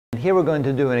Here we're going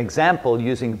to do an example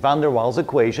using van der Waals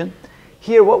equation.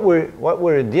 Here what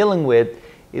we're dealing with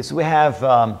is we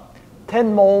have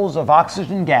 10 moles of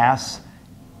oxygen gas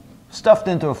stuffed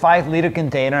into a 5-liter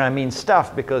container. I mean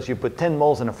stuffed because you put 10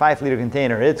 moles in a 5-liter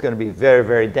container, it's going to be very,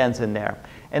 very dense in there.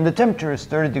 And the temperature is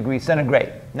 30 degrees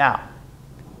centigrade. Now,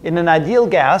 in an ideal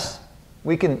gas,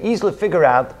 we can easily figure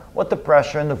out what the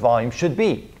pressure and the volume should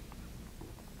be.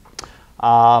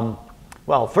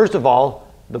 Well, first of all,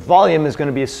 the volume is going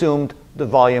to be assumed the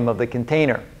volume of the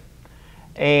container.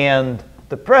 And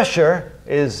the pressure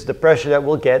is the pressure that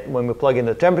we'll get when we plug in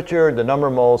the temperature, the number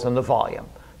of moles, and the volume.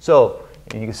 So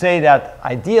you can say that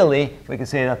ideally, we can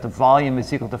say that the volume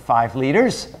is equal to 5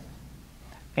 liters,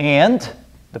 and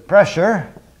the pressure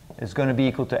is going to be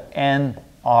equal to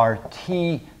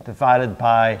nRT divided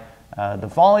by the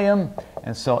volume.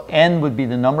 And so N would be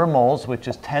the number of moles, which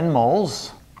is 10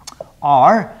 moles.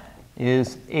 R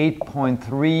is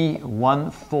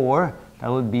 8.314. That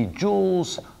would be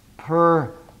joules per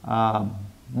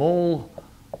mole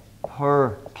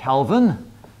per Kelvin.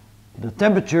 The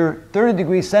temperature, 30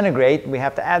 degrees centigrade, we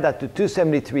have to add that to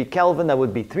 273 Kelvin. That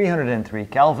would be 303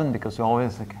 Kelvin because we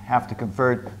always have to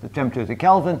convert the temperature to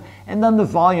Kelvin. And then the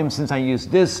volume, since I use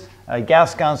this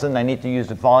gas constant, I need to use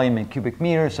the volume in cubic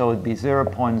meters, so it would be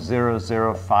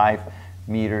 0.005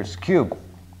 meters cubed.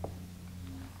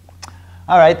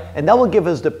 All right, and that will give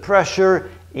us the pressure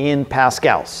in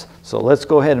pascals. So let's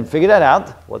go ahead and figure that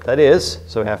out, what that is.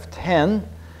 So we have 10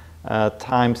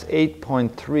 times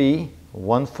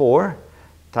 8.314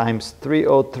 times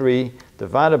 303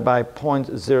 divided by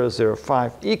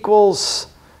 0.005 equals,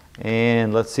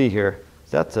 and let's see here,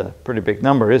 that's a pretty big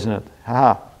number, isn't it?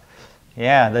 Haha.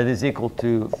 Yeah, that is equal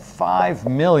to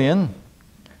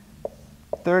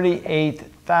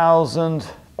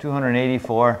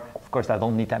 5,038,284. Of course, I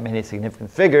don't need that many significant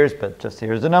figures, but just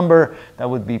here's the number. That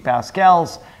would be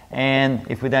pascals. And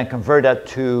if we then convert that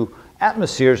to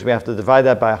atmospheres, we have to divide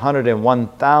that by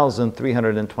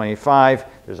 101,325.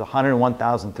 There's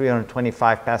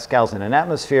 101,325 pascals in an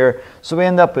atmosphere. So we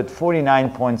end up with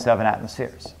 49.7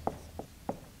 atmospheres.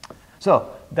 So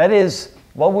that is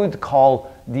what we would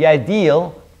call the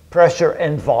ideal pressure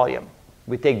and volume.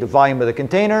 We take the volume of the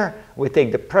container, we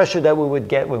take the pressure that we would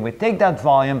get when we take that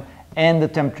volume, and the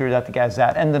temperature that the gas is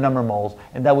at, and the number of moles,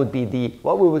 and that would be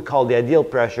what we would call the ideal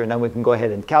pressure, and then we can go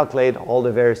ahead and calculate all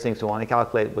the various things we want to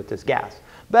calculate with this gas.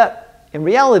 But in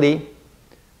reality,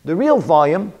 the real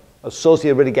volume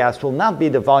associated with the gas will not be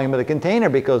the volume of the container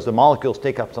because the molecules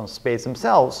take up some space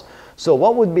themselves. So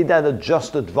what would be that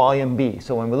adjusted volume be?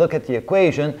 So when we look at the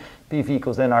equation, PV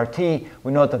equals nRT,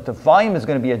 we know that the volume is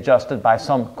going to be adjusted by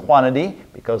some quantity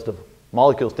because the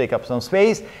molecules take up some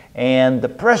space, and the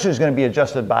pressure is going to be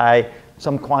adjusted by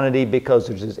some quantity because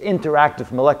there's these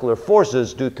interactive molecular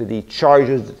forces due to the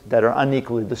charges that are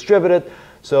unequally distributed,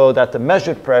 so that the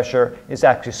measured pressure is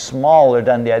actually smaller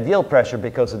than the ideal pressure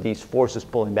because of these forces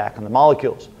pulling back on the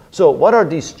molecules. So what are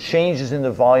these changes in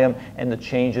the volume and the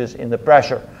changes in the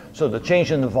pressure? So the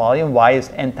change in the volume, Y is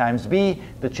N times B.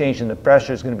 The change in the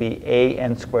pressure is going to be A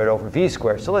N squared over V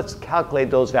squared. So let's calculate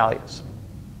those values.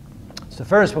 So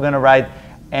first we're going to write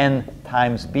N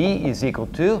times B is equal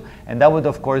to, and that would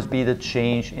of course be the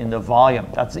change in the volume.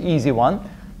 That's the easy one.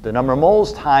 The number of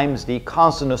moles times the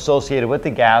constant associated with the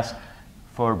gas.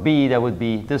 For B, that would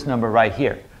be this number right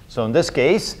here. So in this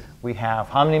case, we have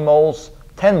how many moles?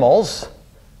 10 moles.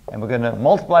 And we're going to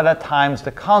multiply that times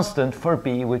the constant for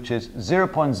B, which is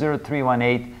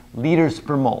 0.0318 liters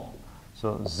per mole.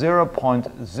 So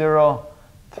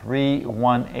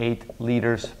 0.0318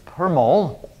 liters per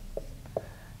mole.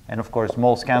 And of course,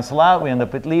 moles cancel out. We end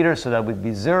up with liters, so that would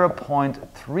be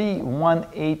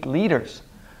 0.318 liters.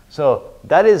 So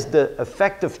that is the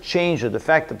effective change of the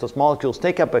fact that those molecules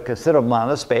take up a considerable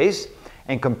amount of space.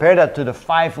 And compare that to the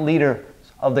 5 liters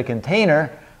of the container,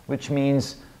 which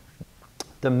means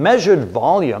the measured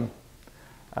volume,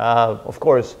 of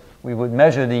course, we would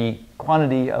measure the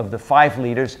quantity of the 5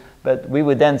 liters, but we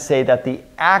would then say that the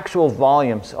actual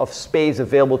volumes of space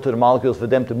available to the molecules for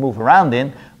them to move around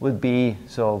in would be,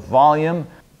 so volume,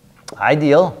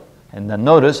 ideal, and then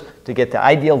notice, to get the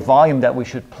ideal volume that we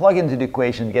should plug into the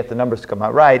equation to get the numbers to come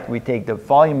out right, we take the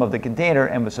volume of the container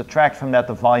and we subtract from that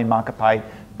the volume occupied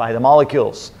by the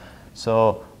molecules.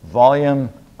 So volume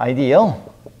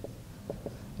ideal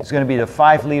is going to be the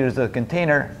 5 liters of the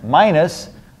container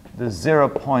minus the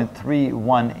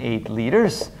 0.318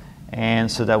 liters.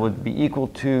 And so that would be equal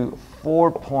to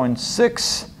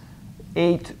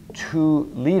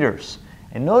 4.682 liters.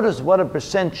 And notice what a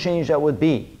percent change that would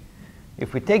be.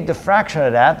 If we take the fraction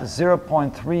of that,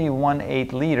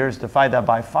 0.318 liters, divide that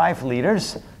by 5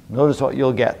 liters, notice what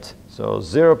you'll get. So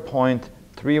 0.318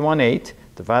 318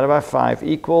 divided by 5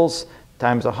 equals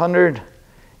times 100,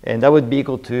 and that would be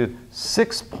equal to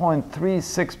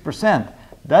 6.36%.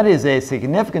 That is a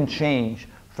significant change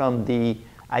from the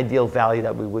ideal value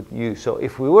that we would use. So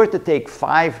if we were to take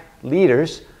 5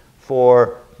 liters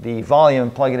for the volume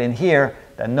and plug it in here,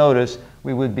 then notice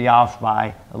we would be off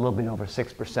by a little bit over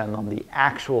 6% on the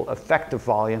actual effective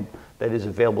volume that is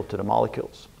available to the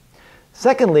molecules.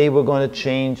 Secondly, we're going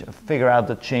to figure out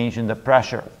the change in the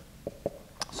pressure.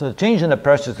 So the change in the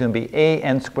pressure is going to be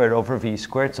AN squared over V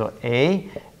squared. So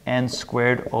AN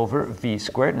squared over V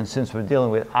squared. And since we're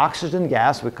dealing with oxygen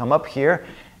gas, we come up here,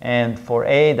 and for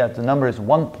A, that the number is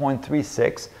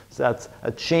 1.36. So that's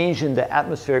a change in the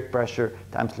atmospheric pressure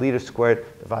times liter squared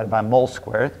divided by mole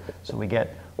squared. So we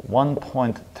get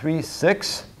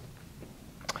 1.36.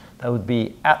 That would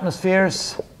be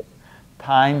atmospheres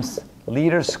times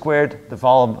liters squared, the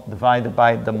volume divided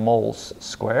by the moles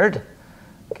squared.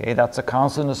 Okay, that's a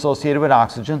constant associated with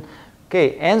oxygen.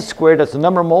 Okay, N squared, that's the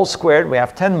number of moles squared. We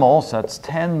have 10 moles, so that's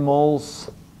 10 moles.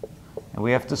 And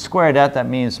we have to square that. That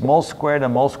means mole squared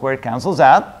and mole squared cancels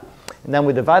out. And then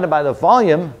we divide it by the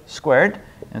volume squared.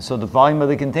 And so the volume of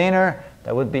the container,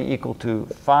 that would be equal to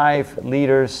 5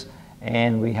 liters.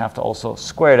 And we have to also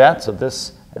square that. So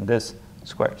this and this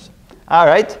squares. All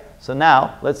right, so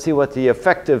now let's see what the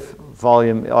effective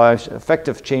volume or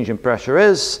effective change in pressure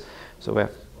is. So we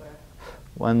have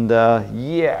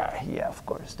of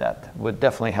course, that would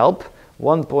definitely help.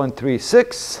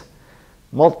 1.36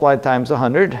 multiplied times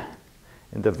 100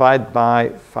 and divide by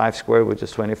 5 squared, which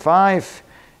is 25,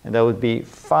 and that would be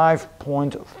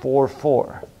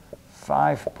 5.44.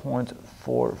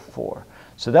 5.44.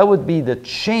 So that would be the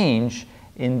change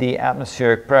in the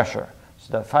atmospheric pressure.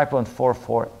 So that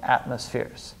 5.44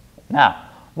 atmospheres. Now,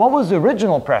 what was the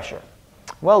original pressure?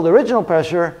 Well, the original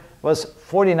pressure was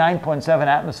 49.7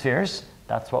 atmospheres.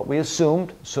 That's what we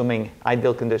assumed, assuming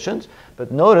ideal conditions.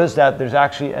 But notice that there's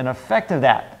actually an effect of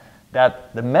that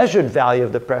the measured value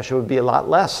of the pressure would be a lot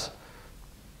less.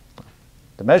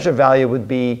 The measured value would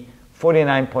be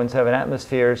 49.7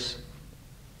 atmospheres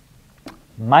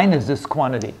minus this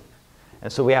quantity. And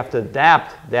so we have to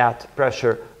adapt that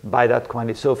pressure by that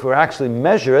quantity. So if we actually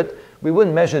measure it, we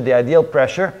wouldn't measure the ideal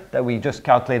pressure that we just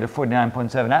calculated,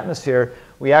 49.7 atmosphere.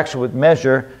 We actually would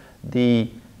measure the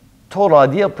total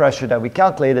ideal pressure that we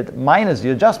calculated minus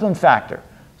the adjustment factor.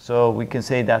 So we can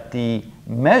say that the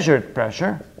measured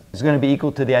pressure is going to be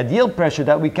equal to the ideal pressure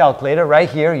that we calculated right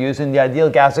here using the ideal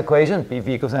gas equation, PV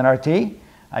equals nRT,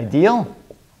 ideal,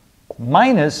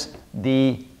 minus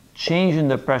the change in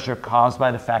the pressure caused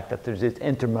by the fact that there's these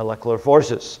intermolecular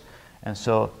forces. And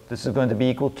so this is going to be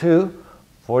equal to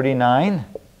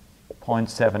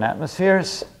 49.7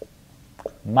 atmospheres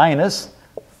minus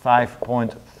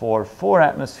 5.44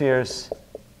 atmospheres.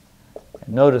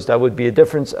 And notice that would be a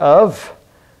difference of,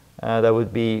 that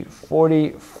would be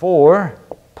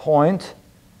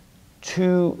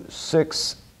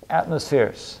 44.26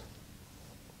 atmospheres.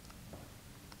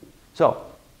 So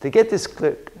to get this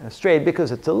straight,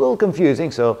 because it's a little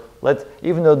confusing, so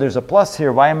even though there's a plus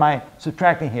here, why am I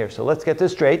subtracting here? So let's get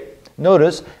this straight.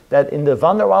 Notice that in the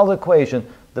van der Waals equation,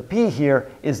 the P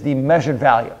here is the measured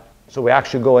value. So we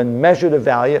actually go and measure the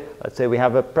value. Let's say we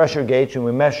have a pressure gauge and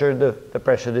we measure the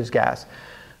pressure of this gas.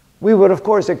 We would, of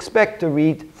course, expect to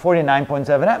read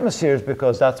 49.7 atmospheres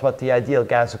because that's what the ideal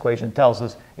gas equation tells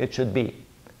us it should be.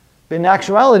 But in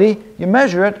actuality, you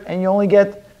measure it and you only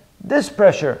get this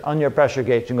pressure on your pressure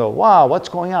gauge and go, wow, what's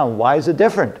going on? Why is it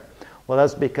different? Well,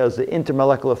 that's because the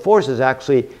intermolecular forces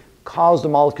actually cause the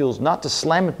molecules not to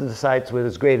slam into the sides with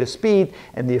its greatest speed,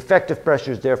 and the effective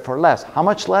pressure is therefore less. How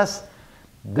much less?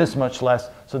 This much less.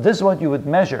 So this is what you would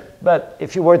measure. But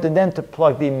if you were to then to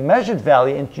plug the measured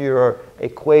value into your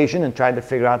equation and try to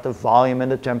figure out the volume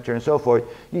and the temperature and so forth,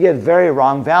 you get very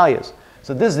wrong values.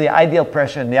 So this is the ideal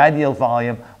pressure and the ideal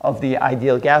volume of the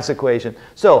ideal gas equation.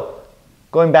 So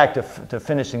going back to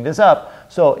finishing this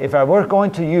up, so if I were going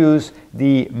to use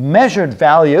the measured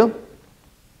value,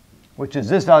 which is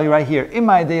this value right here, in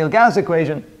my ideal gas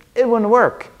equation, it wouldn't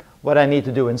work. What I need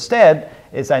to do instead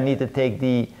is I need to take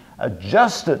the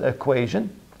adjusted equation,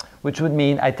 which would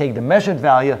mean I take the measured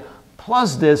value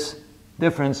plus this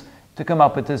difference to come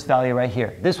up with this value right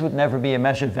here. This would never be a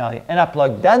measured value. And I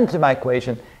plug that into my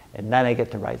equation, and then I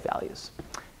get the right values.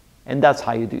 And that's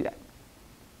how you do that.